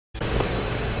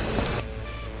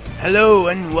Hello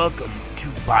and welcome to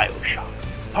BioShock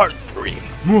Part 3.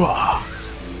 Mwah!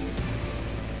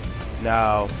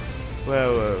 Now,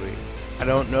 where were we? I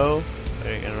don't know.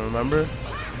 I don't remember.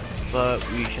 But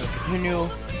we shall continue.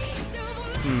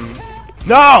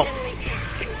 No!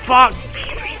 Fuck!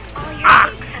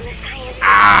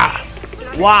 Ah!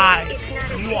 Why?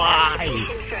 Why?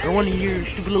 I don't want to hear your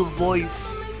stupid little voice.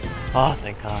 Oh,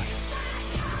 thank God.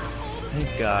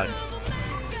 Thank God.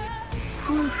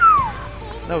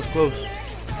 That was close.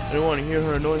 I don't want to hear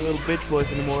her annoying little bitch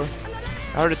voice anymore.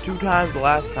 I heard it 2 times the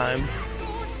last time.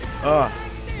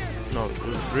 No, it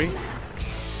was 3.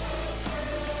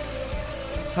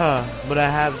 But I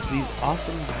have these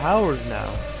awesome powers now.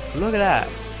 Look at that.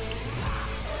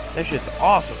 That shit's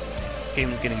awesome. This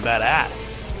game is getting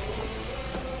badass.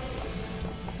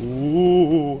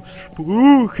 Ooh,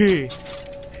 spooky.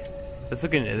 Let's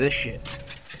look into this shit.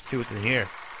 Let's see what's in here.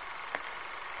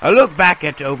 I look back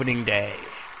at opening day.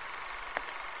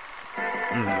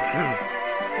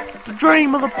 The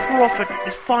dream of the prophet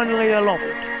is finally aloft.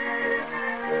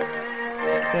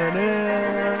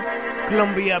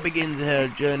 Columbia begins her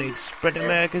journey to spread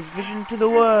America's vision to the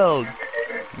world.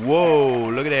 Whoa,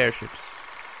 look at airships.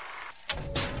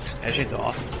 That shit's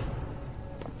awesome.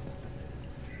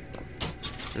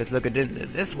 Let's look at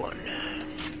this one.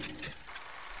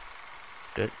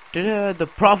 The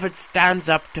prophet stands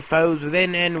up to foes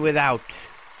within and without.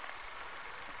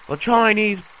 While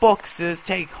Chinese boxers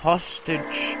take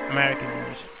hostage American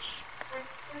innocents.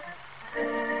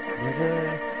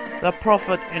 The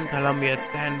prophet in Colombia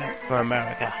stand up for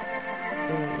America.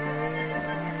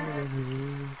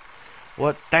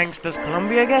 What thanks does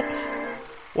Colombia get?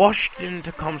 Washington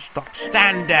to Comstock,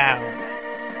 stand down.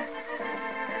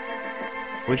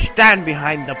 We stand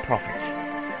behind the prophet.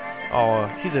 Oh,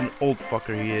 he's an old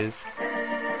fucker, he is.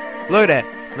 Look at that.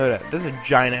 Look at that. This is a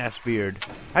giant ass beard.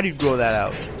 How do you grow that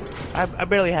out? I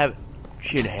barely have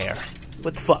chin hair.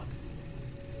 What the fuck?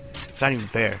 It's not even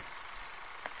fair.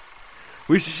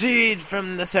 We secede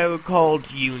from the so-called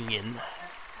Union.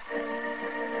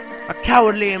 A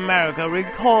cowardly America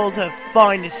recalls her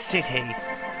finest city.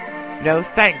 No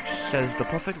thanks, says the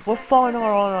prophet. We're fine on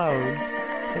our own.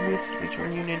 Then we see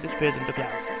when Union disappears into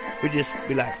clouds. We just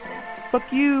be like,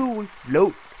 fuck you, we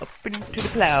float up into the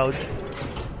clouds.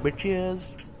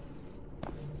 Bitches.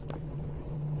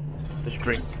 Let's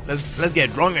drink. Let's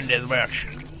get drunk in this bitch.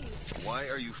 Why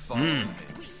are you following me?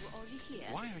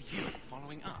 Why are you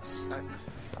following us?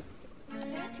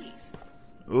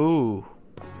 Ooh.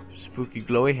 Spooky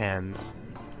glowy hands.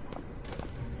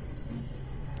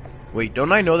 Wait,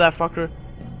 don't I know that fucker?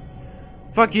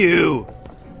 Fuck you!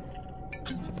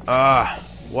 Why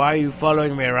are you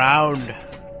following me around?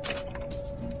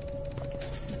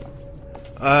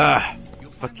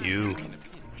 Fuck you.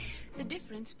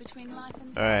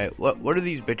 Alright, what do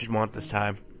these bitches want this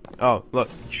time? Oh,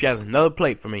 look, she has another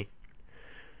plate for me.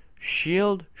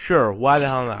 Shield? Sure, why the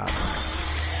hell not?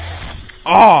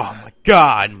 Oh my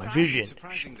God, my vision.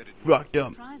 Fucked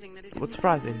up. What's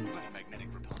surprising?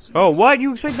 Oh, what?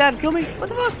 You expect that to kill me? What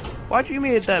the fuck? Why'd you give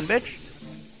me it then, bitch?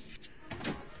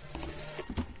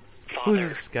 Who's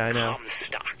this guy now?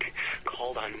 Comstock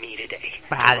called on me today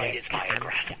Father, to write his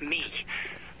biography. Me.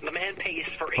 The man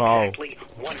pays for exactly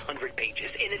 100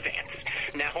 pages in advance.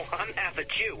 Now, I'm half a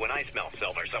Jew when I smell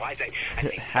silver, so I say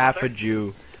half a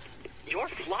Jew. Your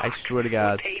flock I swear to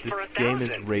God, paid this for game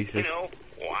is 1,000. racist. You know,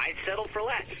 why settle for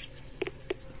less?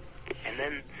 And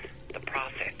then the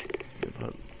prophet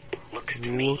looks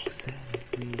to me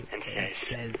and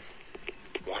says,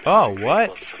 "Oh, what?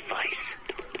 Will suffice,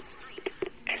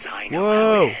 as I know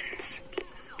how it ends."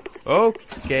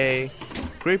 Okay,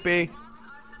 creepy.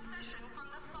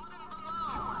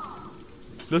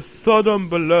 The Sodom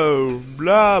below,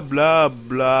 blah blah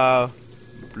blah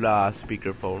blah.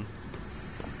 Speakerphone.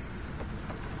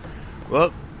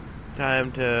 Well,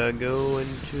 time to go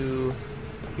into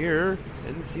here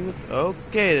and see what.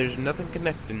 Okay, there's nothing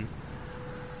connecting.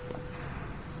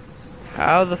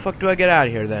 How the fuck do I get out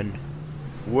of here then?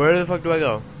 Where the fuck do I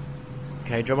go?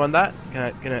 Can I jump on that?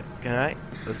 Can I?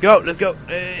 Let's go, let's go.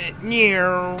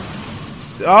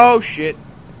 Oh shit.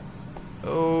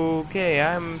 Okay,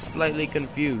 I'm slightly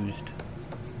confused.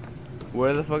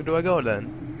 Where the fuck do I go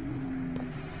then?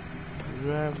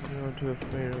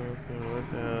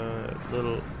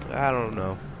 Little, I don't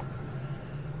know.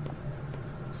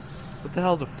 What the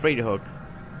hell's a freight hook?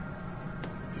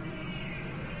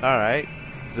 Alright.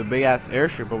 There's a big ass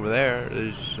airship over there.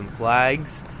 There's some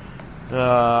flags.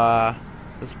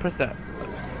 Let's press that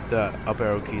the up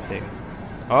arrow key thing.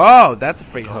 Oh, that's a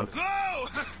freight hook.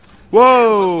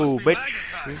 Whoa,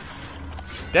 bitch.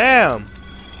 Damn.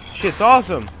 Shit's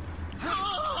awesome.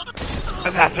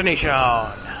 Assassination!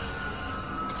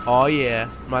 Oh yeah,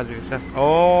 reminds me of assassin.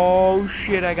 Oh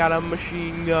shit, I got a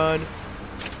machine gun.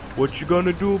 What you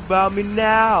gonna do about me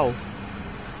now?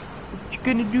 What you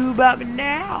gonna do about me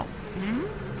now? Hmm?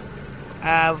 I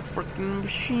have a freaking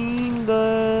machine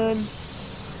gun.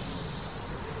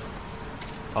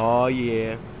 Oh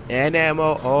yeah, and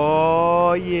ammo.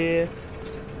 Oh yeah.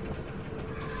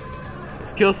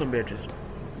 Let's kill some bitches.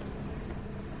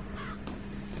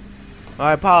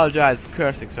 I apologize for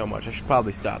cursing so much. I should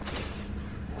probably stop this.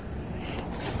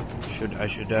 I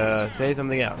should say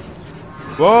something else.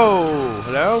 Whoa!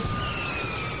 Hello?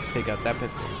 Take out that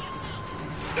pistol.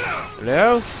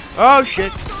 Hello? Oh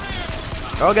shit!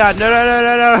 Oh god! No! No! No!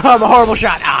 No! No! I'm a horrible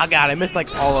shot! Oh god! I missed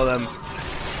like all of them.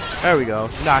 There we go.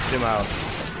 Knocked him out.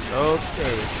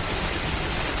 Okay.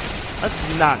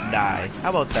 Let's not die. How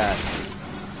about that?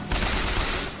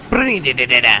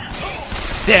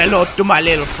 Say hello to my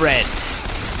little friend.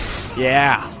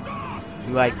 Yeah.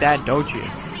 You like that, don't you?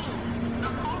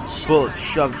 Bullet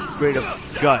shoved straight up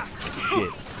gut. Shit.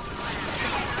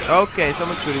 Okay,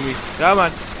 someone's shooting me. Come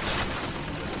on.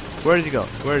 Where does he go?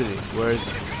 Where is he? Where is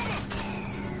he?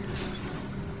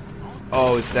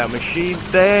 Oh, it's that machine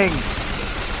thing.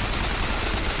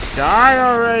 Die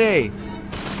already.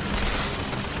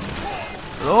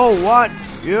 Oh, what?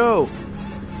 You.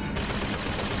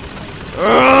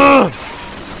 Ugh!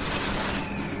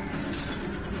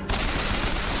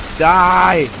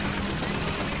 Die!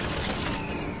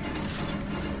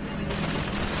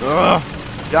 Ugh!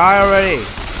 Die already!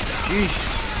 Jeez!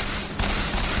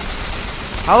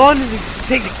 How long does it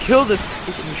take to kill this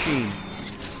stupid machine?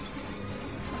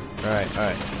 Alright,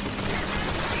 alright.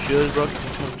 Shield is broken,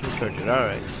 to charge it.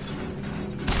 Alright.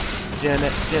 Damn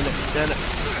it, damn it, damn it.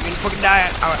 I'm gonna fucking die.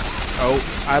 Alright. Oh,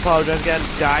 I apologize again.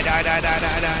 Die, die, die, die,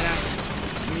 die, die, die.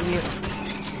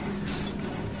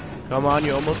 Come on,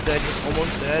 you're almost dead. You're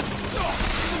almost dead.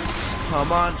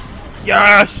 Come on.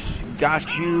 Yes! Got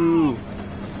you.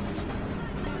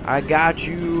 I got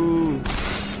you.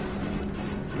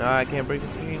 No, I can't break the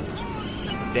thing.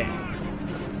 Damn.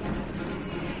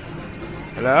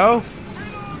 Hello?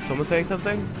 Someone saying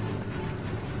something?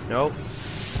 Nope.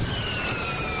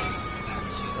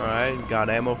 Alright, got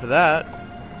ammo for that.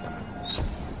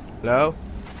 Hello?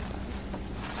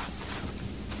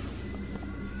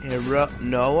 Hero,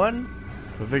 no one?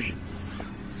 Provisions.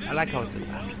 I like how it says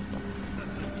that.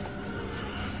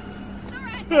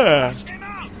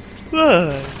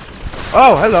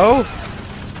 Oh, hello!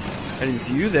 I didn't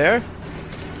see you there.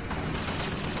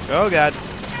 Oh god.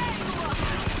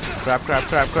 Crap, crap,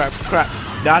 crap, crap, crap.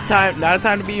 Not a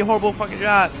time to be a horrible fucking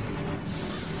shot.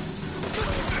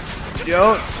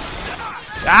 Yo.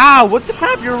 Ah, what the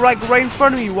crap? You're like right in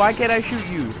front of me. Why can't I shoot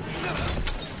you?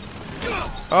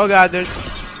 Oh god, there's...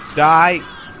 Die.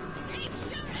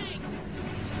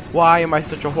 Why am I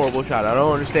such a horrible shot? I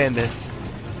don't understand this.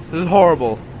 This is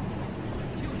horrible.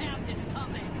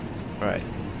 Alright.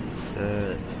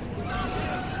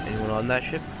 Anyone on that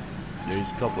ship? There's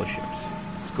a couple of ships.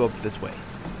 Let's go up this way.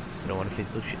 I don't want to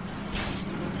face those ships.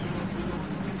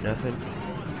 Nothing.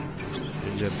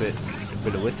 There's a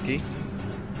bit of whiskey.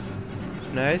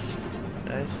 Nice.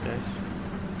 Nice, nice.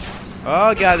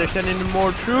 Oh god, they're sending in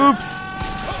more troops!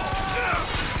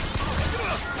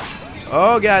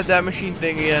 Oh god, that machine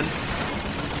thing again.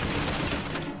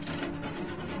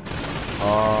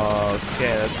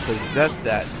 Okay, let's possess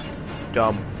that.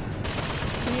 Dumb.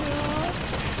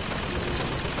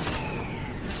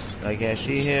 I can't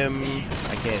see him.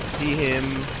 I can't see him.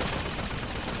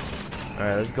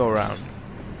 Alright, let's go around.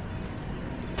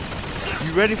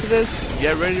 You ready for this?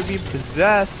 Get ready to be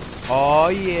possessed. Oh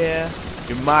yeah.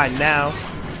 You're mine now.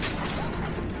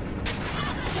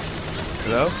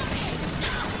 Hello?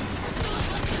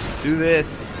 Do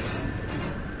this.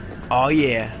 Oh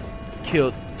yeah.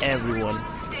 Killed everyone.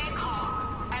 Stay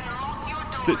calm and lock your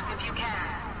doors if you can.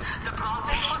 The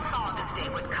prophet foresaw this day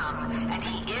would come, and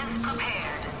he is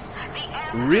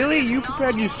prepared. Really? You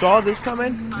prepared? You saw this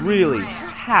coming? Really?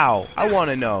 How? I want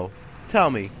to know. Tell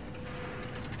me.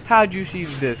 How'd you see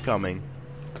this coming?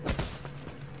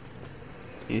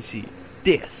 You see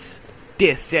this.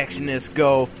 This section is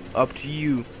go up to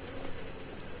you.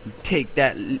 Take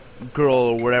that girl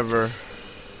or whatever.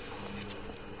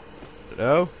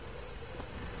 Hello?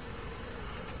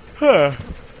 Huh.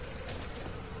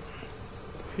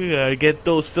 You gotta get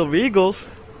those silver eagles.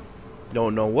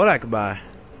 Don't know what I could buy.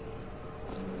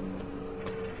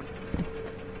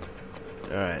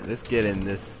 Alright, let's get in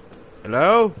this.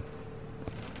 Hello?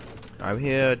 I'm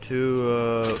here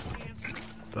to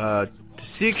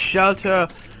seek shelter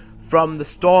from the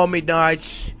stormy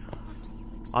nights.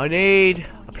 I need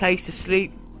a place to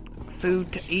sleep,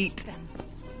 food to eat,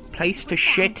 place to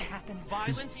shit.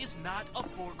 Violence is not a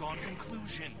foregone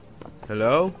conclusion.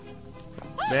 Hello?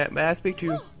 May I speak to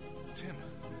you? Tim,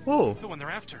 Oh. the one they're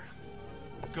after.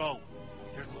 Go.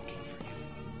 They're looking for you.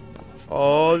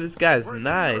 Oh, this guy's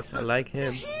nice. I like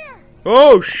him.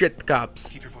 Oh shit, cops.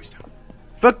 Keep your voice down.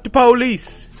 Fuck the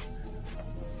police.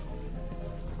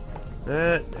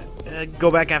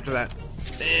 Go back after that.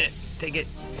 Take it.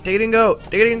 Take it and go.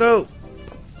 Take it and go.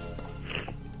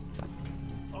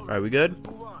 Alright, we good?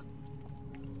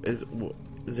 Is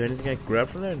there anything I can grab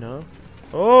from there? No.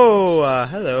 Oh,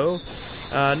 hello.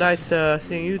 Nice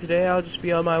seeing you today. I'll just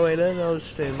be on my way then. I'll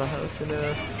just stay in my house and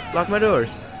lock my doors.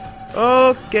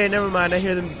 Okay, never mind. I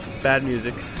hear the bad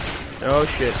music. Oh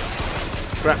shit.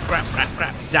 Crap, crap, crap,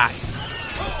 crap. Die.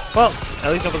 Well,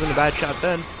 at least I wasn't a bad shot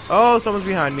then. Oh, someone's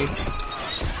behind me.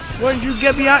 When did you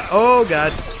get behind? Oh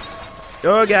god.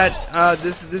 Oh god.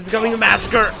 This is becoming a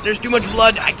massacre. There's too much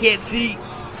blood. I can't see.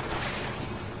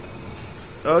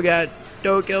 Oh god.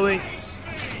 Don't kill me.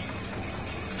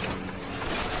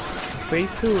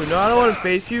 Face who? No, I don't want to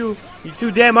face you. You're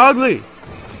too damn ugly.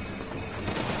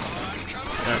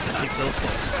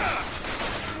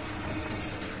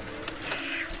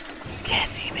 Can't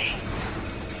see me.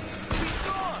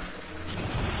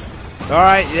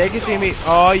 Alright, they can see me.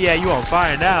 Oh yeah, you on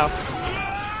fire now.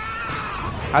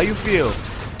 How you feel?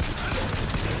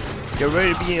 You're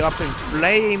ready to be up in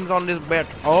flames on this bitch.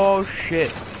 Oh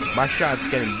shit. My shot's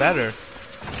getting better.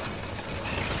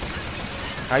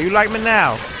 How you like me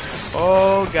now?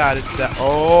 Oh god, it's that.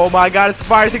 Oh my god, it's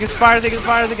fire thing, it's fire thing, it's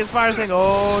fire thing, it's fire thing.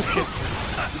 Oh shit.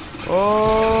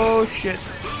 Oh shit.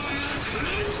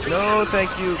 No, thank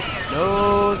you.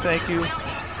 No, thank you.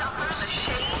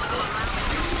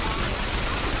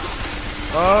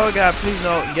 Oh god, please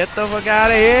no. Get the fuck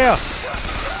out of here.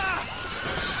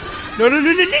 No, no,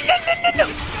 no, no, no, no, no, no.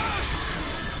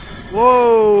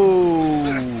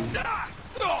 Whoa.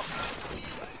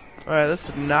 Alright,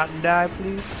 let's not die,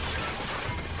 please.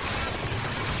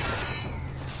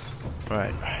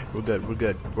 Alright, we're good, we're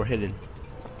good. We're hidden.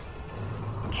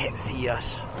 Can't see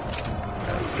us.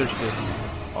 Alright, let's search this.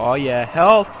 Oh yeah,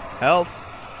 health! Health!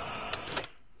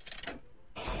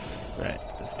 Alright,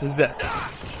 let's possess.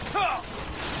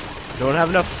 Don't have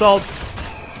enough salt.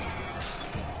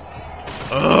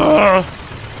 Ugh.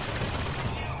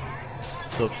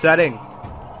 So upsetting.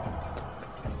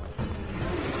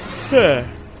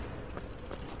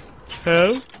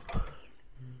 Help.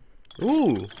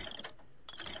 Ooh.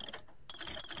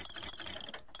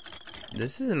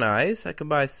 This is nice. I can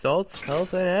buy salts,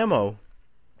 health, and ammo.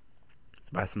 Let's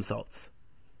buy some salts.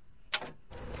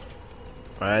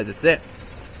 Alright, that's it.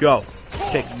 Let's go.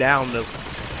 Take down the...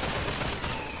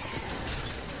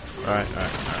 Alright, alright,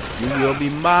 alright. You will be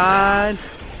mine.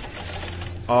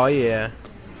 Oh yeah.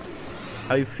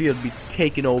 How you feel to be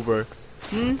taken over?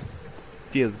 Hmm?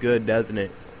 Feels good, doesn't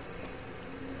it?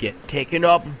 Get taken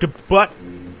up the butt.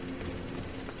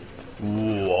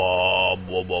 Wob,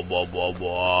 wob, wob, wob, wob,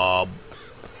 wob.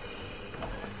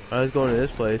 I was going to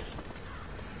this place.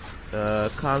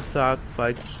 Comstock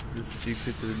fights the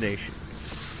secrets of the nation.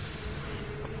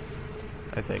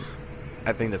 I think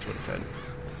that's what it said.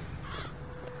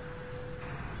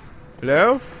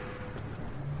 Hello?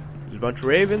 There's a bunch of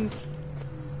ravens.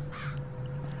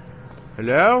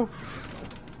 Hello?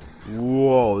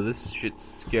 Whoa, this shit's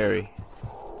scary.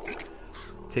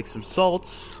 Take some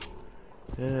salts.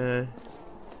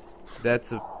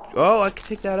 That's a... Oh, I can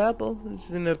take that apple.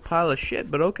 It's in a pile of shit,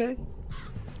 but okay.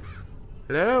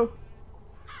 Hello?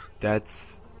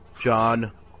 That's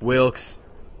John Wilkes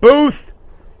Booth!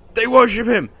 They worship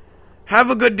him! Have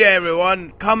a good day,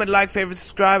 everyone. Comment, like, favorite,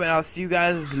 subscribe, and I'll see you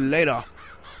guys later.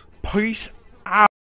 Peace out.